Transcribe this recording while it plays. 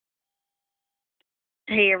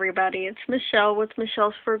Hey everybody, it's Michelle with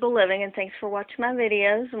Michelle's Frugal Living, and thanks for watching my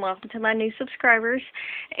videos, and welcome to my new subscribers.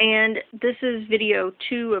 And this is video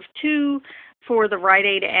 2 of 2 for the Rite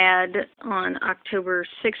Aid ad on October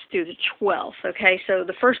 6th through the 12th. Okay, so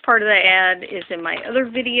the first part of the ad is in my other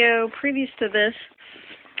video previous to this,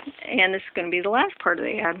 and this is going to be the last part of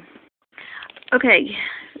the ad. Okay,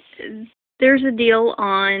 there's a deal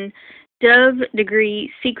on Dove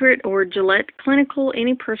Degree Secret or Gillette Clinical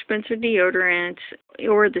Antiperspirants or Deodorants,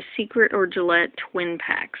 or the Secret or Gillette Twin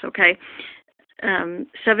Packs, okay?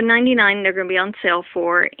 $7.99 they're going to be on sale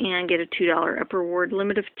for, and get a $2 upper reward,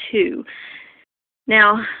 limit of 2.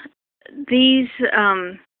 Now, these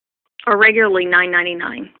are regularly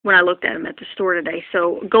 $9.99 when I looked at them at the store today,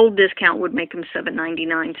 so gold discount would make them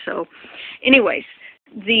 $7.99. So anyways,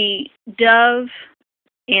 the Dove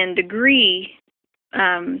and Degree,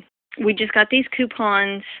 we just got these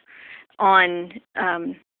coupons on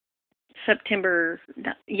September,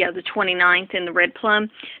 the 29th in the Red Plum.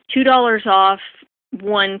 $2 off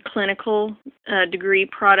one clinical Degree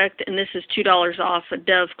product, and this is $2 off a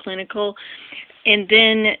Dove Clinical. And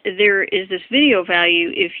then there is this video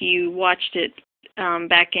value if you watched it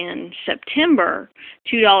back in September,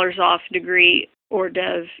 $2 off Degree or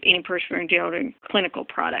Dove Antiperspirant Deodorant Clinical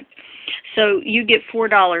product. So you get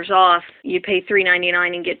 $4 off, you pay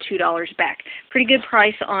 $3.99 and get $2 back. Pretty good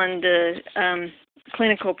price on the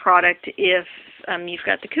clinical product if you've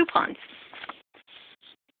got the coupons.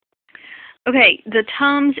 Okay, the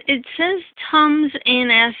Tums, it says Tums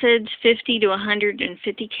antacids 50 to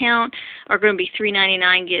 150 count are going to be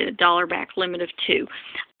 $3.99, get $1 back, limit of 2.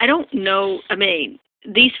 I don't know,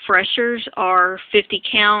 these freshers are 50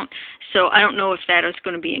 count, so I don't know if that is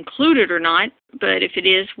going to be included or not, but if it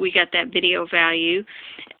is, we got that video value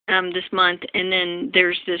this month, and then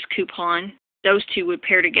there's this coupon. Those two would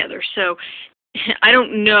pair together. So I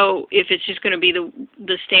don't know if it's just going to be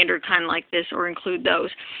the standard kind like this or include those.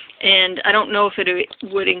 And I don't know if it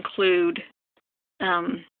would include,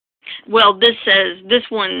 well, this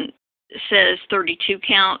one says 32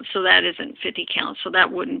 count, so that isn't 50 count, so that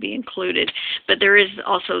wouldn't be included. But there is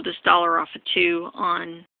also this $1 off of 2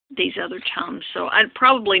 on these other Tums. So I'd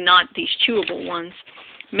probably not these chewable ones.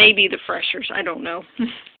 Maybe the freshers. I don't know.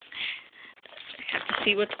 Have to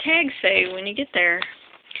see what the tags say when you get there.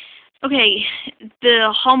 Okay,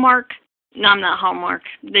 the Hallmark, no, I'm not Hallmark.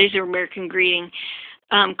 These are American Greeting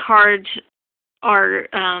cards are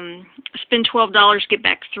spend $12, get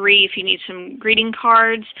back 3 if you need some greeting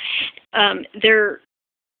cards. There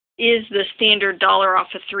is the standard $1 off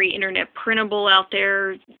of 3 internet printable out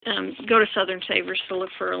there. Go to Southern Savers to look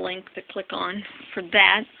for a link to click on for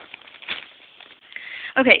that.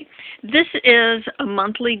 Okay, this is a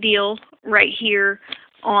monthly deal right here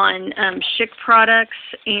on Schick products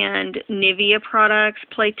and Nivea products,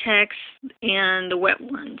 Playtex, and the wet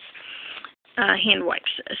ones, hand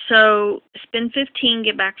wipes. So spend $15,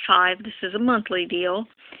 get back 5. This is a monthly deal.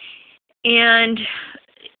 And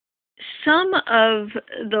some of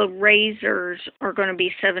the razors are going to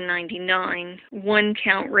be $7.99, 1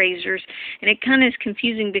 count razors, and it kind of is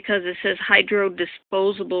confusing because it says hydro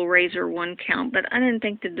disposable razor 1 count, but I didn't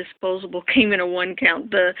think the disposable came in a 1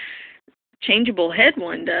 count. The changeable head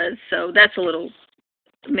one does, so that's a little,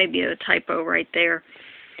 maybe a typo right there.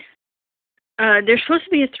 There's supposed to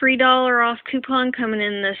be a $3 off coupon coming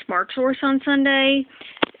in the Smart Source on Sunday.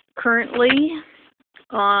 Currently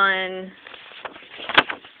on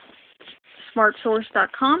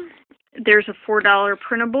smartsource.com, there's a $4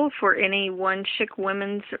 printable for any one Schick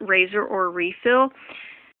women's razor or refill.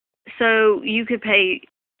 So you could pay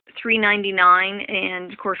 $3.99,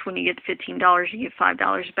 and of course when you get $15 you get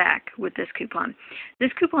 $5 back with this coupon.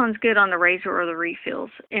 This coupon's good on the razor or the refills.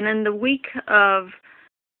 And in the week of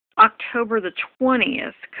October the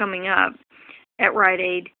 20th coming up at Rite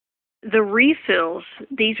Aid, the refills,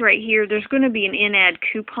 these right here, there's going to be an in-ad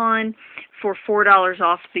coupon for $4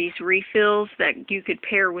 off these refills that you could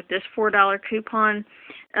pair with this $4 coupon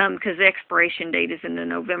because the expiration date is in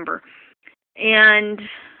November. And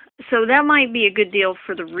so that might be a good deal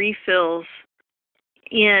for the refills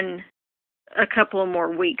in a couple of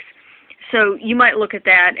more weeks. So you might look at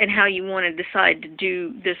that and how you want to decide to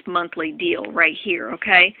do this monthly deal right here,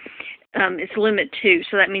 okay? It's limit 2,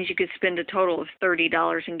 so that means you could spend a total of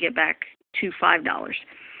 $30 and get back to $5.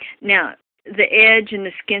 Now, the Edge and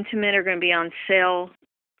the Skintimate are going to be on sale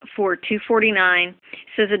for $2.49. It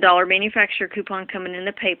says a $1 manufacturer coupon coming in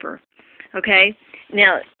the paper. Okay?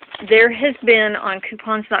 Now, there has been on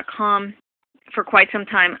coupons.com for quite some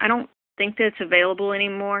time. I don't think that's available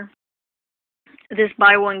anymore. This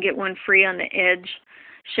buy one, get one free on the Edge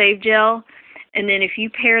shave gel. And then if you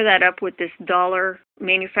pair that up with this dollar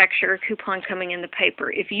manufacturer coupon coming in the paper,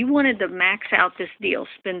 if you wanted to max out this deal,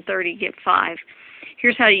 spend 30, get 5,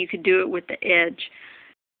 here's how you could do it with the Edge.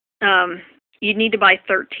 You'd need to buy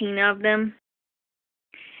 13 of them.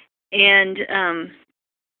 And,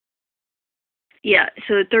 yeah,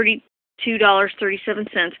 so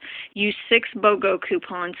 $32.37. Use 6 BOGO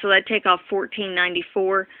coupons, so that'd take off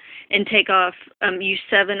 $14.94, and take off, use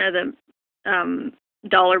 7 of the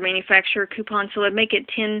dollar manufacturer coupons, so that'd make it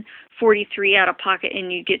 $10.43 out of pocket,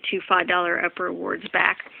 and you get 2 $5 upper awards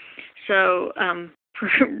back. So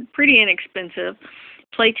pretty inexpensive.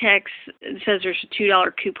 Playtex says there's a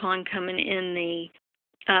 $2 coupon coming in the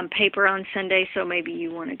paper on Sunday, so maybe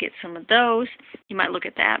you want to get some of those. You might look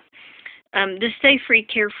at that. This Stay Free,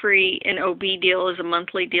 Carefree, and OB deal is a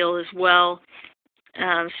monthly deal as well.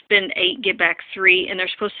 Spend 8, get back 3, and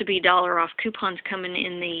there's supposed to be $1 off coupons coming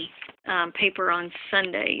in the paper on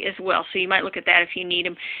Sunday as well. So you might look at that if you need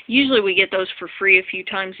them. Usually we get those for free a few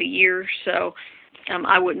times a year, so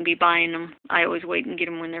I wouldn't be buying them. I always wait and get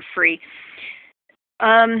them when they're free.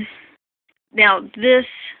 Now this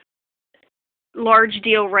large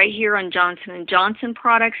deal right here on Johnson & Johnson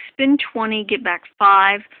products, spend 20, get back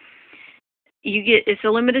 5. It's a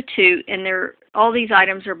limit of 2, and all these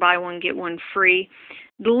items are buy one, get one free.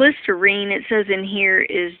 The Listerine, it says in here,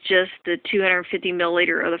 is just the 250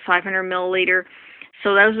 milliliter or the 500 milliliter.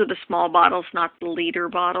 So those are the small bottles, not the liter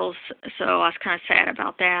bottles. So I was kind of sad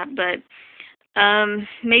about that. But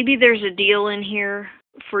maybe there's a deal in here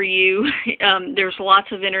for you. There's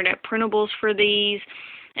lots of internet printables for these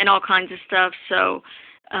and all kinds of stuff. So,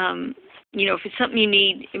 you know, if it's something you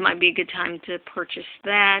need, it might be a good time to purchase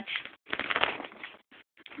that.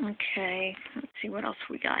 Okay, let's see what else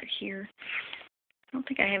we got here. I don't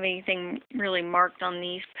think I have anything really marked on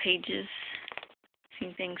these pages.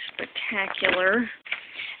 Anything spectacular.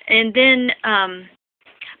 And then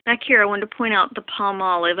back here I wanted to point out the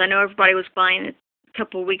Palmolive. I know everybody was buying it a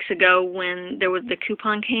couple of weeks ago when the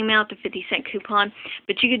coupon came out, the 50-cent coupon,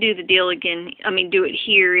 but you could do the deal again. I mean, do it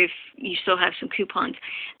here if you still have some coupons.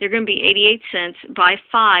 They're going to be 88 cents, buy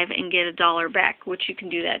 5 and get $1 back, which you can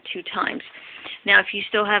do that 2 times. Now, if you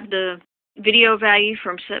still have the video value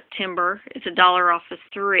from September, it's $1 off of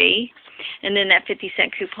 3, and then that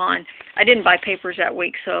 50-cent coupon. I didn't buy papers that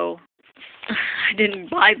week, so I didn't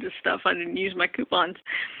buy the stuff. I didn't use my coupons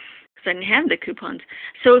because I didn't have the coupons.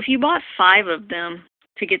 So if you bought 5 of them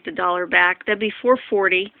to get the $1 back, that'd be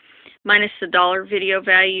 $4.40 minus the $1 video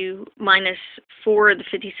value minus 4 of the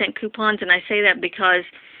 50-cent coupons. And I say that because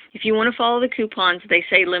if you want to follow the coupons, they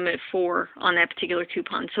say limit 4 on that particular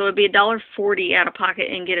coupon. So it'd be $1.40 out of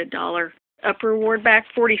pocket and get $1 upper reward back.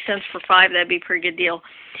 40 cents for 5, that'd be a pretty good deal.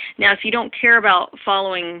 Now, if you don't care about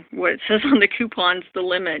following what it says on the coupons, the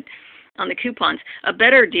limit on the coupons, a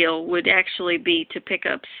better deal would actually be to pick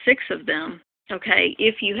up 6 of them, okay,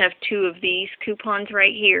 if you have 2 of these coupons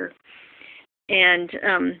right here. And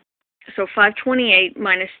so $5.28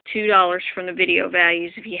 minus $2 from the video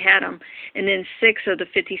values if you had them, and then 6 of the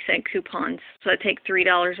 50-cent coupons. So I take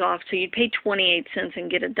 $3 off. So you'd pay 28 cents and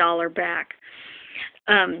get $1 back.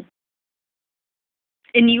 And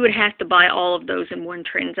you would have to buy all of those in one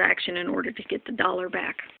transaction in order to get the $1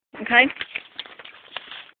 back. Okay?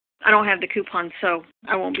 I don't have the coupons, so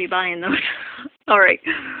I won't be buying those. All right.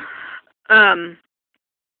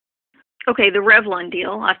 Okay, the Revlon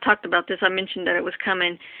deal. I've talked about this. I mentioned that it was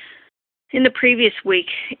coming in the previous week.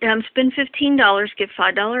 Spend $15, get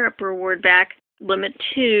 $5 upper reward back, limit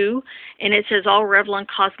 2, and it says all Revlon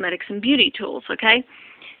cosmetics and beauty tools, okay?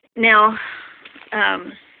 Now,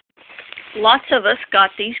 lots of us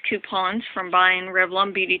got these coupons from buying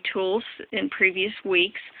Revlon beauty tools in previous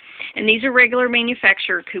weeks, and these are regular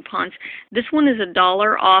manufacturer coupons. This one is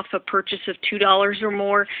 $1 off a purchase of $2 or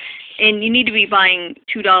more, and you need to be buying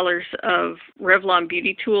 $2 of Revlon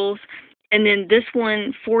beauty tools. And then this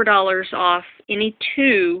one, $4 off any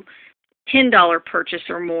 2 $10 purchase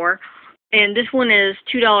or more. And this one is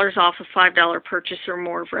 $2 off a $5 purchase or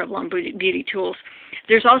more of Revlon beauty tools.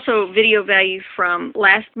 There's also video value from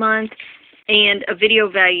last month and a video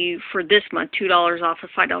value for this month, $2 off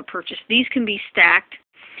a $5 purchase. These can be stacked.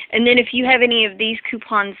 And then if you have any of these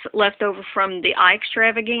coupons left over from the eye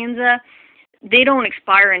extravaganza, they don't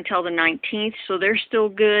expire until the 19th, so they're still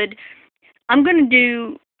good. I'm going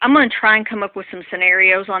to try and come up with some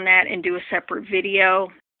scenarios on that and do a separate video.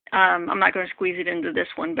 I'm not going to squeeze it into this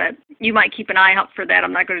one, but you might keep an eye out for that.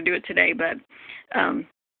 I'm not going to do it today, but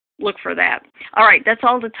look for that. All right, that's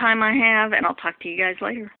all the time I have, and I'll talk to you guys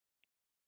later.